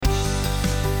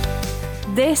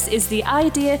This is the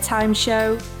Idea Time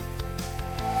Show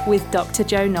with Dr.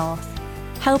 Jo North,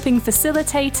 helping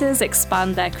facilitators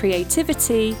expand their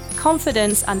creativity,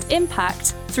 confidence and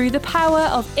impact through the power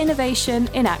of innovation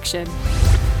in action.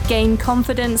 Gain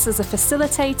confidence as a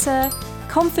facilitator,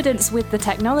 confidence with the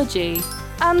technology,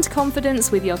 and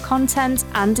confidence with your content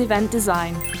and event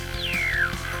design.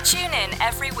 Tune in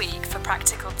every week for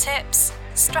practical tips,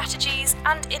 strategies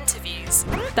and interviews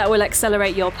that will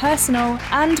accelerate your personal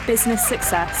and business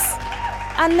success.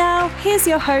 And now, here's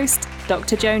your host,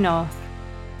 Dr. Jo North.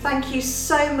 Thank you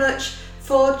so much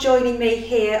for joining me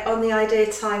here on the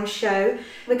Idea Time Show.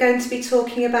 We're going to be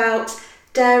talking about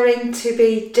daring to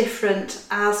be different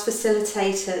as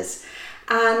facilitators.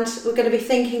 And we're going to be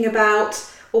thinking about,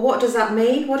 well, what does that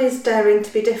mean? What is daring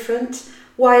to be different?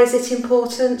 Why is it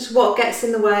important? What gets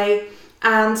in the way?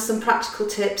 And some practical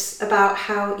tips about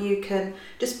how you can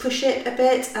just push it a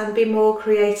bit and be more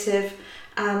creative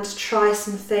and try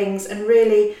some things and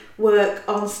really work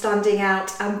on standing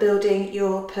out and building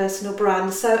your personal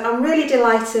brand. So I'm really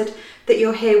delighted that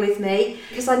you're here with me,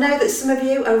 because I know that some of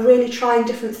you are really trying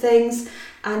different things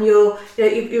and you're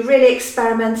really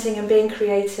experimenting and being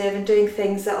creative and doing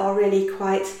things that are really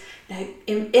quite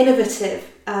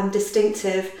innovative and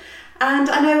distinctive.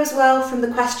 And I know as well from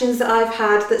the questions that I've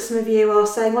had that some of you are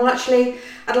saying, well, actually,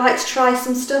 I'd like to try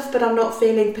some stuff, but I'm not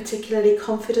feeling particularly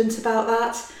confident about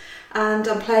that. And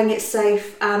I'm playing it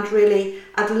safe, and really,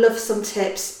 I'd love some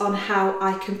tips on how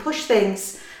I can push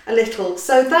things a little.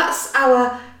 So that's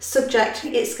our subject.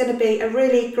 It's going to be a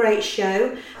really great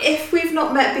show. If we've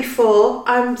not met before,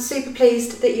 I'm super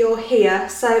pleased that you're here.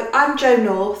 So I'm Jo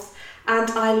North, and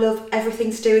I love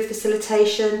everything to do with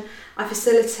facilitation. I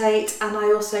facilitate and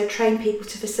I also train people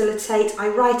to facilitate. I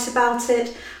write about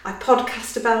it, I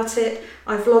podcast about it,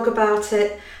 I vlog about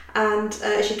it, and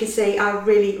as you can see, I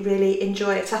really, really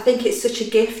enjoy it. I think it's such a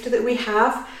gift that we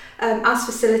have as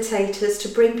facilitators to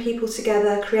bring people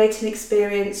together, create an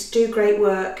experience, do great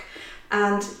work,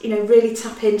 and really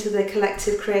tap into the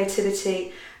collective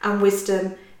creativity and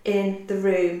wisdom in the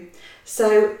room.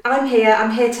 So I'm here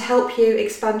to help you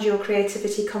expand your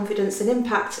creativity, confidence and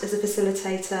impact as a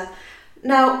facilitator.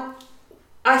 Now,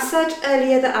 I said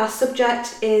earlier that our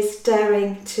subject is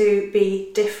daring to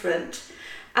be different.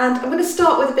 And I'm going to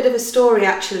start with a bit of a story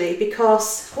actually,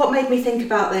 because what made me think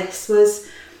about this was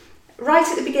right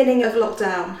at the beginning of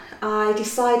lockdown, I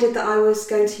decided that I was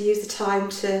going to use the time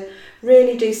to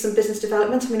really do some business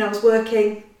development. I mean, I was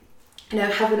working,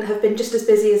 have been just as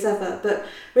busy as ever, but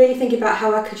really thinking about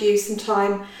how I could use some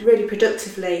time really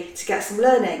productively to get some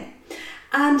learning.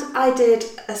 And I did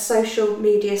a social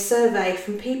media survey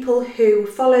from people who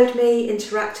followed me,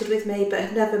 interacted with me, but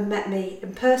had never met me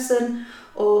in person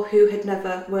or who had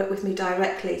never worked with me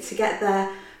directly, to get their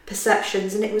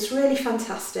perceptions. And it was really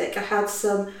fantastic. I had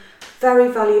some very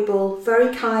valuable,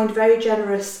 very kind, very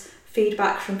generous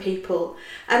feedback from people.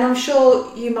 And I'm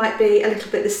sure you might be a little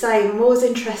bit the same. I'm always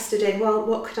interested in, well,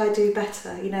 what could I do better?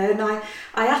 And I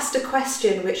asked a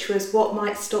question which was, what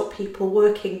might stop people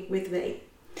working with me?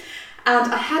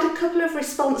 And I had a couple of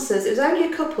responses. It was only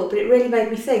a couple, but it really made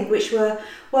me think, which were,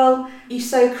 well, you're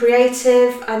so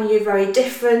creative and you're very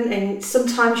different and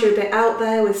sometimes you're a bit out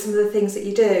there with some of the things that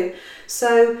you do.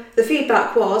 So the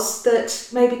feedback was that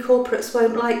maybe corporates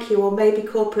won't like you, or maybe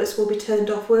corporates will be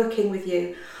turned off working with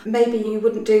you. Maybe you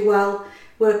wouldn't do well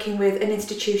working with an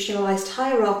institutionalised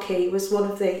hierarchy, was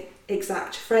one of the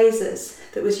exact phrases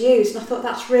that was used. And I thought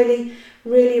that's really,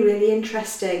 really, really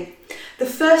interesting. The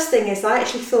first thing is, I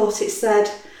actually thought it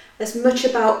said as much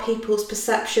about people's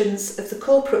perceptions of the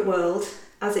corporate world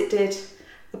as it did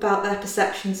about their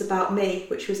perceptions about me,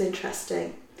 which was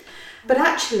interesting. But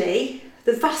actually,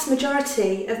 the vast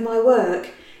majority of my work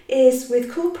is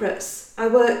with corporates. I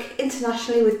work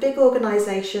internationally with big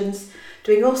organisations,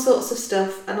 doing all sorts of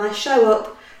stuff, and I show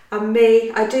up, I'm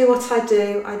me, I do what I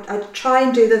do, I try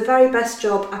and do the very best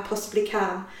job I possibly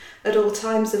can at all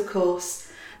times, of course.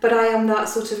 But I am that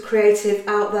sort of creative,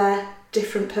 out there,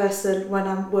 different person when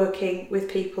I'm working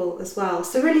with people as well.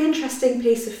 So really interesting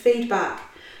piece of feedback.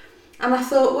 And I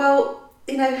thought, well,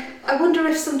 I wonder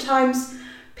if sometimes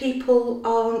people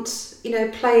aren't,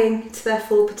 playing to their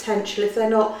full potential, if they're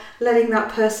not letting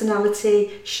that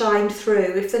personality shine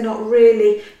through, if they're not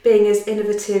really being as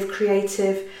innovative,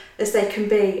 creative as they can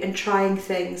be and trying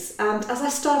things. And as I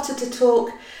started to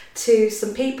talk to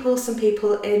some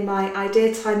people in my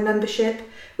Idea Time membership,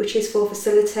 which is for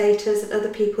facilitators and other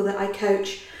people that I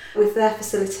coach with their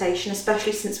facilitation,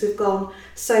 especially since we've gone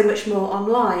so much more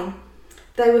online,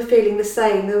 they were feeling the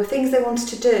same. There were things they wanted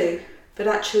to do, but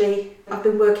actually I've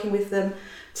been working with them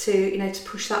to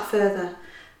push that further.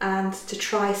 and to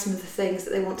try some of the things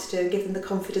that they want to do and give them the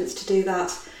confidence to do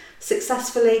that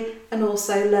successfully and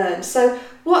also learn. So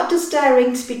what does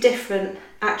daring to be different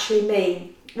actually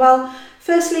mean? Well,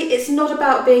 firstly, it's not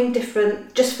about being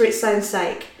different just for its own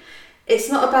sake. It's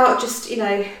not about just,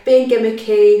 being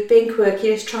gimmicky, being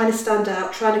quirky, just trying to stand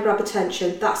out, trying to grab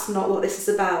attention. That's not what this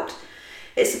is about.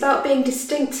 It's about being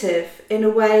distinctive in a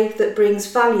way that brings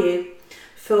value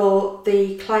for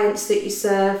the clients that you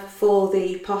serve, for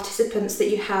the participants that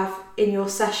you have in your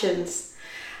sessions.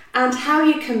 And how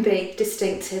you can be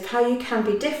distinctive, how you can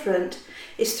be different,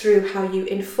 is through how you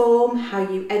inform, how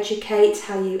you educate,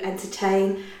 how you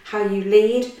entertain, how you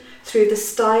lead, through the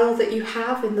style that you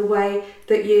have in the way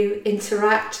that you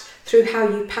interact, through how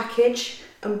you package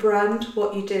and brand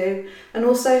what you do, and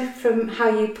also from how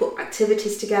you put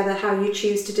activities together, how you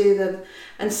choose to do them,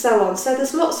 and so on. So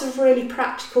there's lots of really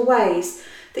practical ways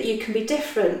that you can be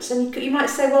different. And you might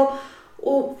say, well,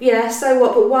 yeah, so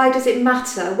what? But why does it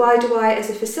matter? Why do I, as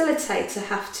a facilitator,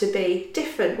 have to be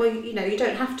different? Well, you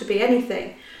don't have to be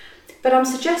anything. But I'm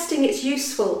suggesting it's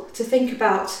useful to think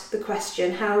about the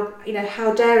question,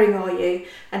 how daring are you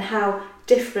and how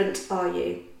different are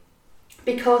you?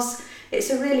 Because it's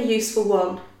a really useful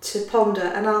one to ponder,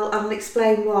 and I'll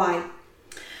explain why.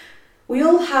 We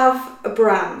all have a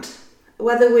brand.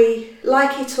 Whether we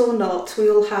like it or not, we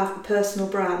all have a personal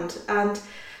brand. And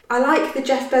I like the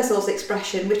Jeff Bezos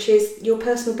expression, which is your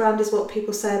personal brand is what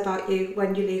people say about you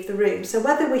when you leave the room. So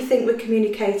whether we think we're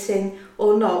communicating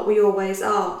or not, we always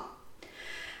are.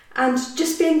 And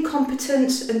just being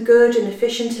competent and good and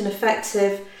efficient and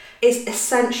effective is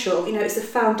essential. It's the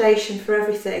foundation for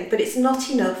everything, but it's not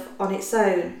enough on its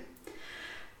own.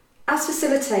 As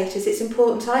facilitators, it's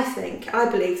important, I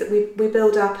believe, that we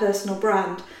build our personal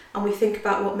brand and we think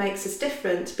about what makes us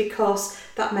different, because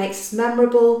that makes us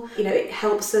memorable. It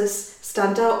helps us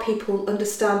stand out. People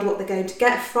understand what they're going to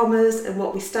get from us and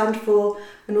what we stand for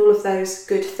and all of those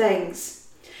good things.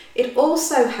 It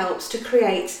also helps to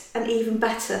create an even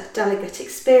better delegate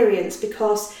experience,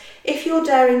 because if you're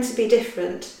daring to be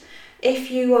different,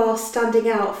 if you are standing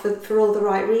out for all the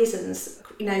right reasons,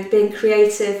 being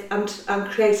creative and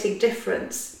creating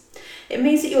difference, it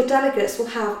means that your delegates will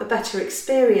have a better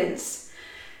experience.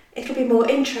 It'll be more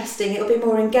interesting, it'll be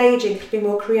more engaging, it'll be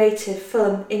more creative,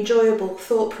 fun, enjoyable,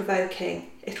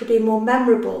 thought-provoking. It'll be more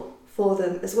memorable for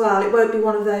them as well. It won't be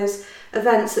one of those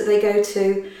events that they go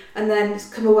to and then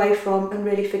come away from and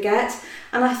really forget.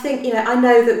 And I think, I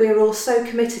know that we're all so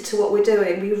committed to what we're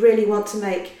doing. We really want to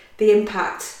make the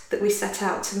impact that we set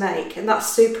out to make, and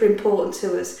that's super important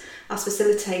to us as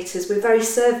facilitators. We're very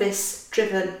service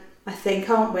driven, I think,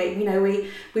 aren't we?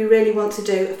 We really want to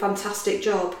do a fantastic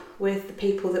job with the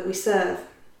people that we serve.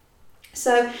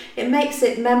 So it makes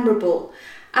it memorable,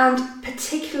 and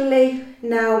particularly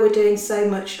now we're doing so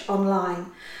much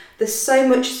online. There's so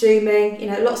much Zooming,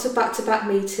 lots of back-to-back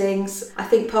meetings. I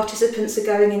think participants are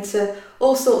going into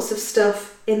all sorts of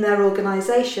stuff in their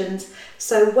organisations.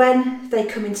 So when they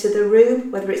come into the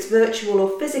room, whether it's virtual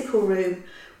or physical room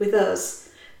with us,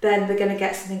 then they're going to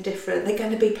get something different. They're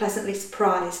going to be pleasantly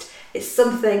surprised. It's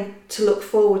something to look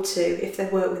forward to if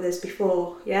they've worked with us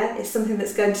before. Yeah, it's something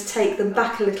that's going to take them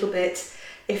back a little bit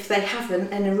if they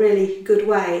haven't, in a really good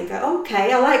way. Go, oh,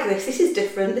 okay, I like this. This is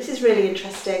different. This is really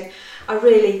interesting. I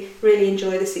really, really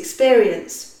enjoy this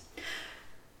experience.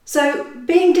 So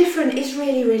being different is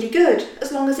really, really good,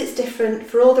 as long as it's different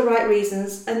for all the right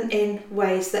reasons and in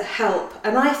ways that help.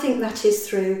 And I think that is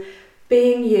through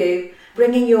being you,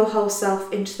 bringing your whole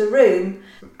self into the room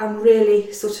and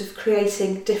really sort of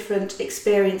creating different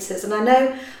experiences. And I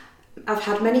know I've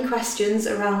had many questions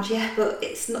around, but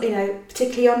it's not,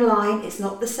 particularly online, it's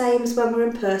not the same as when we're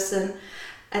in person,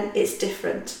 and it's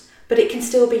different. But it can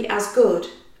still be as good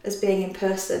as being in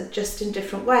person, just in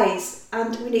different ways,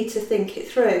 and we need to think it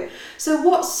through. So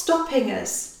what's stopping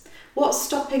us? What's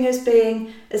stopping us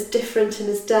being as different and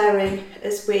as daring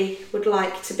as we would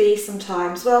like to be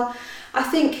sometimes? Well, I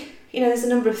think, there's a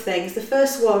number of things. The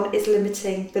first one is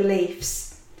limiting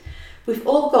beliefs. We've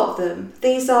all got them.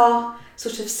 These are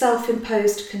sort of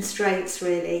self-imposed constraints,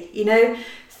 really.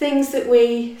 Things that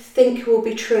we think will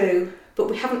be true, but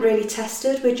we haven't really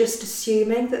tested. We're just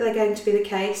assuming that they're going to be the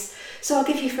case. So I'll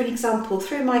give you, for an example,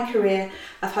 through my career,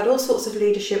 I've had all sorts of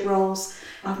leadership roles.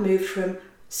 I've moved from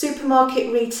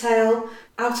supermarket retail.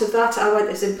 Out of that, I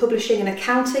was in publishing and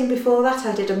accounting before that.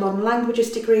 I did a modern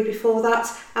languages degree before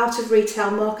that. Out of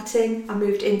retail marketing, I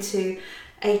moved into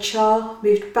HR,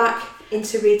 moved back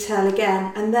into retail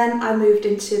again, and then I moved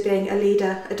into being a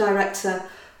leader, a director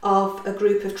of a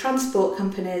group of transport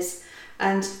companies,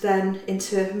 and then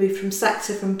moved from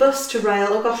sector, from bus to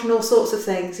rail, and all sorts of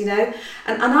things, And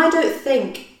I don't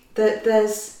think that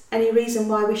there's any reason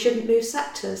why we shouldn't move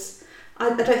sectors. I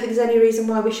don't think there's any reason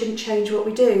why we shouldn't change what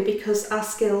we do, because our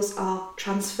skills are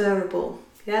transferable.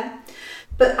 Yeah.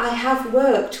 But I have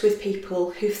worked with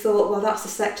people who thought, well, that's the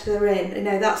sector they're in.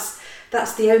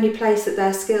 That's the only place that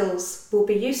their skills will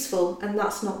be useful, and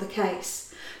that's not the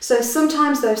case. So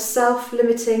sometimes those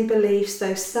self-limiting beliefs,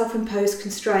 those self-imposed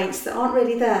constraints that aren't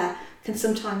really there, can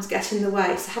sometimes get in the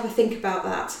way. So have a think about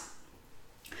that.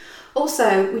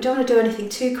 Also, we don't want to do anything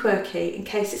too quirky in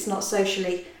case it's not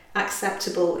socially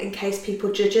acceptable, in case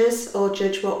people judge us or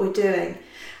judge what we're doing.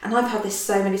 And I've had this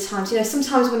so many times.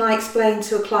 Sometimes when I explain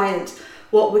to a client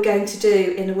what we're going to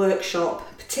do in a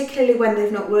workshop, particularly when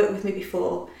they've not worked with me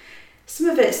before, some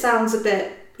of it sounds a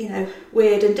bit,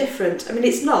 weird and different. I mean,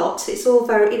 it's not. It's all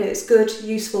very, it's good,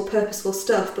 useful, purposeful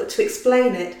stuff, but to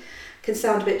explain it can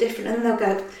sound a bit different. And then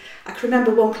they'll go, I can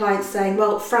remember one client saying,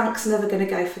 well, Frank's never going to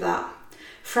go for that.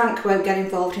 Frank won't get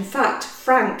involved. In fact,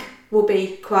 Frank will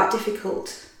be quite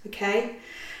difficult, okay?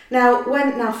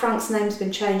 Now Frank's name's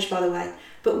been changed, by the way,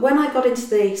 but when I got into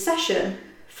the session,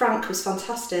 Frank was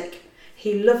fantastic.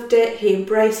 He loved it, he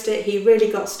embraced it, he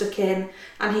really got stuck in,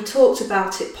 and he talked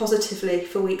about it positively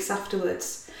for weeks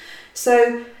afterwards.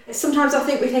 So sometimes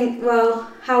we think,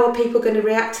 well, how are people going to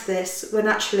react to this, when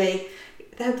actually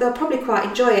they'll probably quite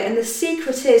enjoy it. And the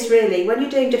secret is really, when you're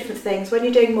doing different things, when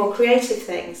you're doing more creative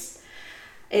things,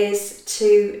 is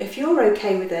to, if you're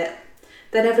okay with it,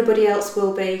 then everybody else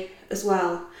will be as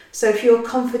well. So if you're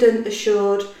confident,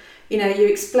 assured, you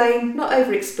explain, not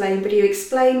over-explain, but you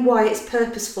explain why it's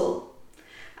purposeful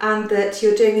and that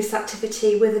you're doing this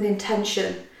activity with an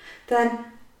intention, then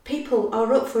people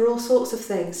are up for all sorts of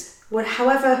things.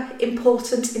 However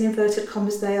important, in inverted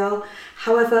commas, they are,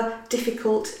 however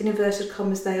difficult, in inverted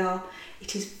commas, they are,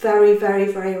 it is very, very,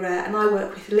 very rare. And I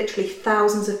work with literally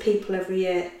thousands of people every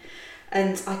year,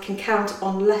 and I can count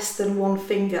on less than one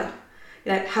finger,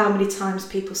 how many times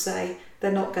people say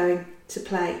they're not going to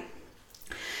play.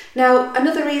 Now,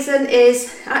 another reason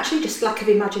is actually just lack of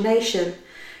imagination.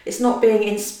 It's not being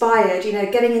inspired,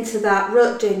 getting into that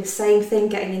rut, doing the same thing,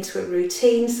 getting into a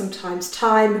routine, sometimes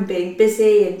time and being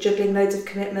busy and juggling loads of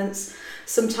commitments.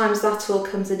 Sometimes that all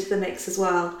comes into the mix as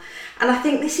well. And I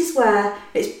think this is where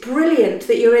it's brilliant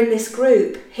that you're in this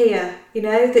group here,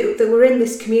 that we're in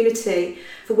this community,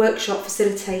 the Workshop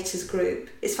Facilitators group.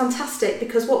 It's fantastic,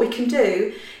 because what we can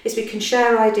do is we can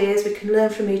share ideas, we can learn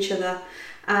from each other,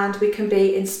 and we can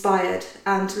be inspired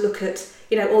and look at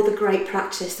all the great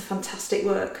practice, the fantastic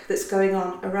work that's going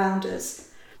on around us.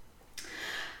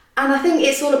 And I think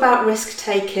it's all about risk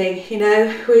taking,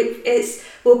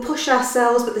 we'll push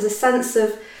ourselves, but there's a sense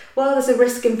of, well, there's a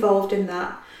risk involved in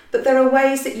that. But there are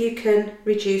ways that you can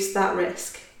reduce that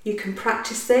risk. You can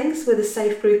practice things with a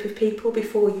safe group of people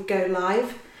before you go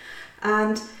live.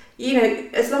 And,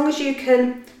 as long as you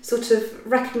can sort of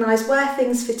recognise where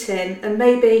things fit in and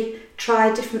maybe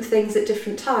try different things at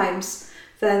different times,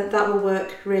 then that will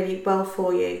work really well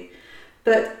for you.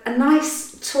 But a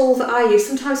nice tool that I use,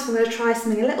 sometimes if I'm going to try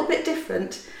something a little bit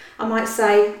different, I might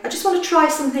say, I just want to try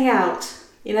something out,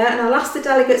 and I'll ask the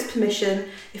delegates permission.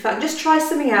 If I can just try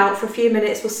something out for a few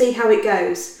minutes, we'll see how it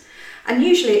goes. And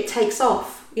usually it takes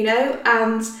off,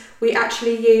 and we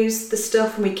actually use the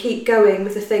stuff and we keep going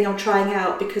with the thing I'm trying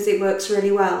out because it works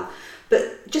really well.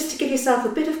 But just to give yourself a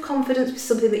bit of confidence with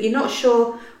something that you're not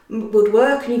sure would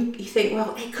work, and you think,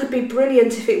 well, it could be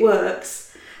brilliant if it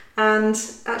works, and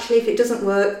actually if it doesn't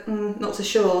work, not so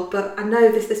sure, but I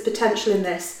know there's potential in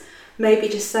this. Maybe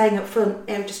just saying up front,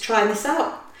 just trying this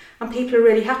out, and people are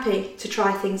really happy to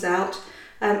try things out.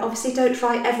 Obviously don't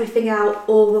try everything out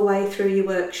all the way through your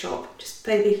workshop, just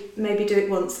maybe do it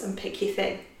once and pick your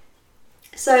thing.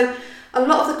 So a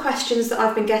lot of the questions that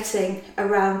I've been getting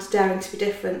around Daring to be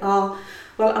Different are,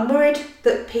 well, I'm worried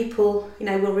that people,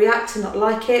 will react and not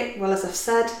like it. Well, as I've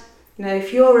said,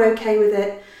 if you're okay with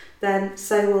it, then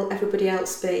so will everybody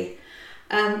else be.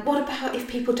 What about if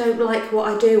people don't like what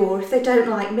I do, or if they don't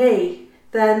like me?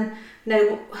 Then,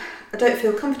 I don't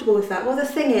feel comfortable with that. Well, the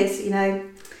thing is,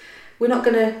 we're not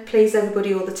going to please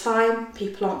everybody all the time.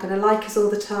 People aren't going to like us all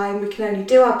the time. We can only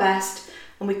do our best,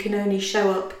 and we can only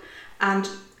show up and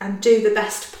do the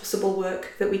best possible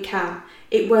work that we can.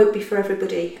 It won't be for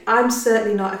everybody. I'm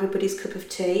certainly not everybody's cup of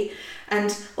tea.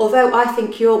 And although I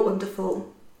think you're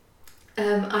wonderful,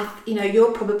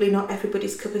 you're probably not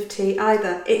everybody's cup of tea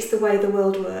either. It's the way the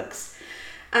world works.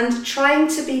 And trying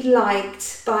to be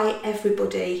liked by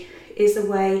everybody is a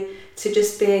way to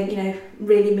just being,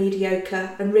 really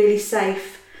mediocre and really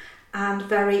safe and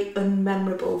very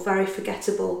unmemorable, very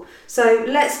forgettable. So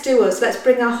let's do us. Let's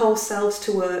bring our whole selves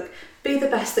to work. Be the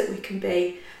best that we can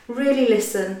be. really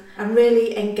listen and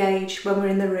really engage when we're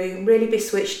in the room, really be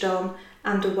switched on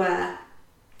and aware.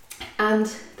 And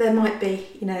there might be,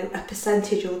 a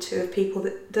percentage or two of people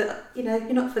that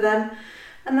you're not for them,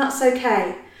 and that's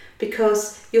okay,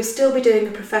 because you'll still be doing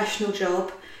a professional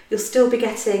job, you'll still be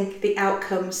getting the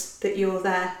outcomes that you're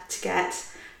there to get,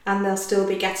 and they'll still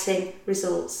be getting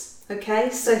results. Okay,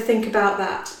 so think about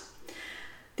that.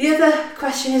 The other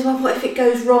question is, well, what if it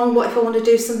goes wrong? What if I want to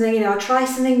do something, I try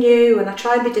something new and I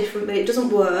try and be different, but it doesn't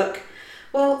work?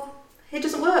 Well, it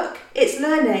doesn't work. It's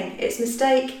learning, it's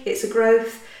mistake, it's a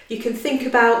growth. You can think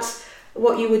about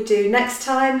what you would do next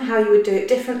time, how you would do it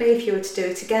differently if you were to do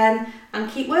it again,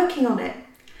 and keep working on it.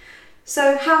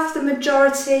 So have the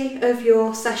majority of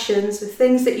your sessions with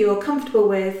things that you're comfortable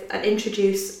with and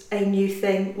introduce a new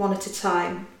thing one at a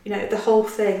time. The whole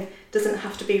thing doesn't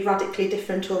have to be radically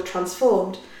different or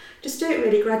transformed. Just do it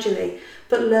really gradually,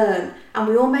 but learn. And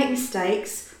we all make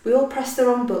mistakes, we all press the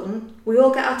wrong button, we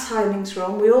all get our timings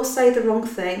wrong, we all say the wrong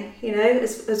thing,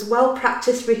 as well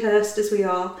practiced, rehearsed as we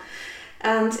are.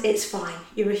 And it's fine,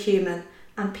 you're a human.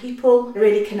 And people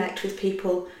really connect with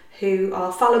people who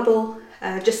are fallible,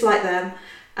 just like them,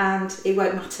 and it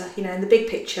won't matter. In the big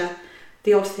picture,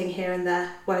 the odd thing here and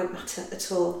there won't matter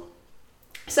at all.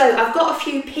 So I've got a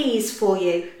few P's for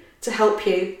you to help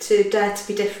you to dare to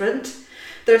be different.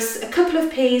 There's a couple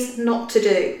of P's not to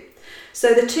do.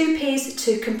 So the 2 P's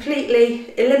to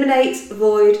completely eliminate,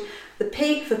 avoid: the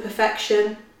P for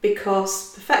perfection,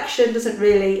 because perfection doesn't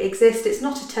really exist, it's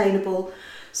not attainable.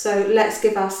 So let's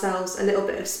give ourselves a little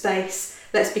bit of space,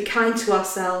 let's be kind to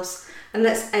ourselves, and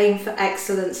let's aim for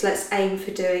excellence, let's aim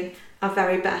for doing our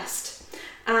very best.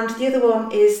 And the other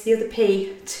one is, the other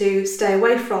P to stay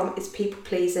away from is people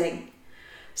pleasing.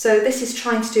 So this is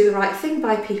trying to do the right thing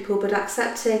by people, but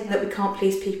accepting that we can't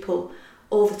please people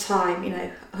all the time,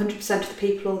 100% of the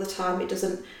people all the time, it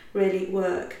doesn't really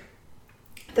work.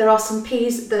 There are some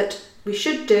P's that we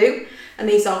should do, and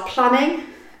these are planning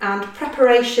and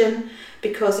preparation,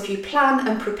 because if you plan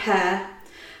and prepare,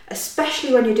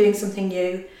 especially when you're doing something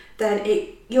new, then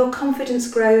your confidence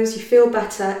grows, you feel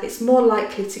better, it's more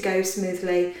likely to go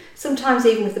smoothly. Sometimes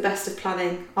even with the best of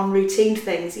planning on routine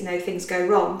things, things go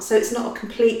wrong, so it's not a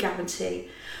complete guarantee.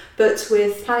 But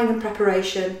with planning and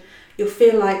preparation, you'll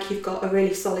feel like you've got a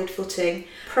really solid footing.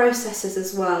 Processes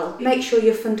as well. Make sure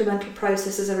your fundamental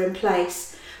processes are in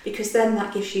place, because then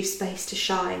that gives you space to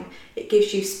shine. It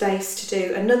gives you space to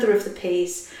do another of the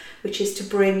P's, which is to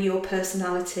bring your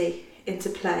personality into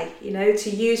play, to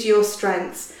use your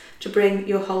strengths, to bring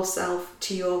your whole self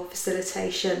to your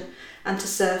facilitation and to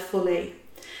serve fully.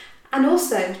 And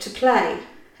also to play,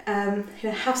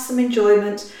 have some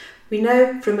enjoyment. We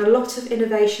know from a lot of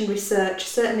innovation research,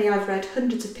 certainly I've read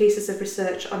hundreds of pieces of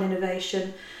research on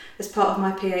innovation as part of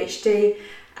my PhD,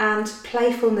 and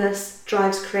playfulness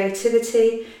drives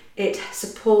creativity, it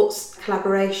supports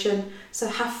collaboration, so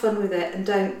have fun with it and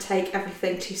don't take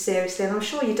everything too seriously, and I'm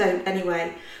sure you don't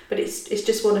anyway, but it's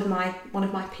just one of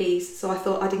my P's, so I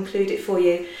thought I'd include it for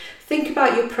you. Think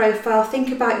about your profile, think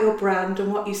about your brand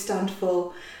and what you stand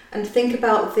for, and think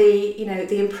about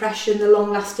the impression, the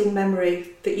long-lasting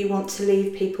memory that you want to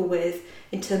leave people with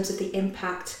in terms of the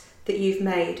impact that you've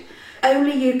made.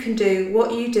 Only you can do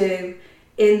what you do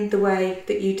in the way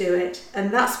that you do it,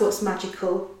 and that's what's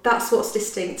magical, that's what's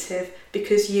distinctive,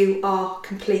 because you are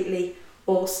completely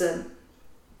awesome.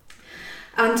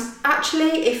 And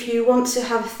actually, if you want to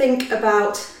have a think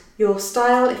about your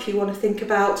style, if you want to think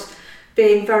about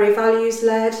being very values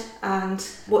led and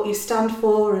what you stand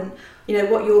for and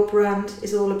what your brand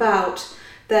is all about,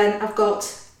 then I've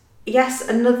got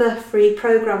another free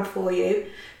program for you.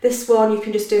 This one you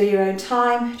can just do in your own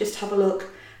time, just have a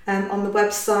look on the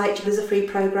website. There's a free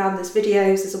program, there's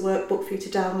videos, there's a workbook for you to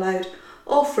download,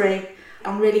 all free.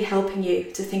 I'm really helping you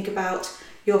to think about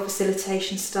your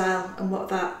facilitation style and what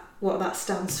that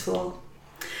stands for.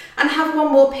 And have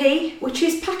one more P, which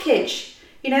is package.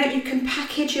 You can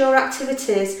package your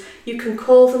activities, you can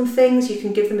call them things, you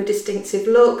can give them a distinctive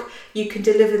look, you can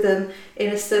deliver them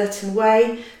in a certain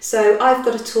way. So I've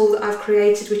got a tool that I've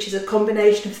created which is a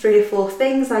combination of 3 or 4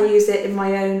 things. I use it in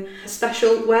my own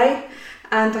special way,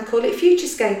 and I call it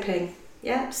futurescaping.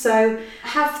 So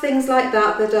have things like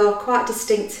that are quite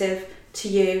distinctive to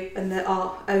you and that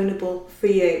are ownable for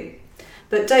you.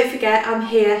 But don't forget, I'm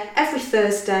here every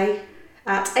Thursday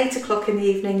at 8 o'clock in the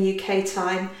evening UK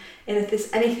time, and if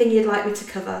there's anything you'd like me to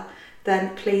cover,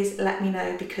 then please let me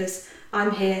know, because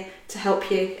I'm here to help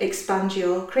you expand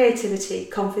your creativity,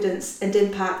 confidence and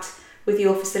impact with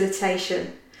your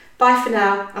facilitation. Bye for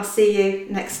now, I'll see you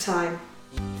next time.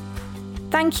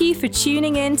 Thank you for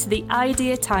tuning in to the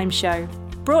Idea Time Show,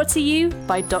 brought to you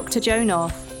by Dr. Jo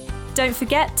North. Don't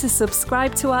forget to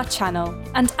subscribe to our channel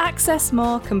and access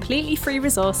more completely free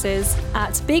resources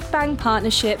at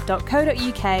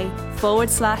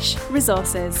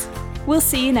bigbangpartnership.co.uk/resources. We'll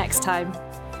see you next time.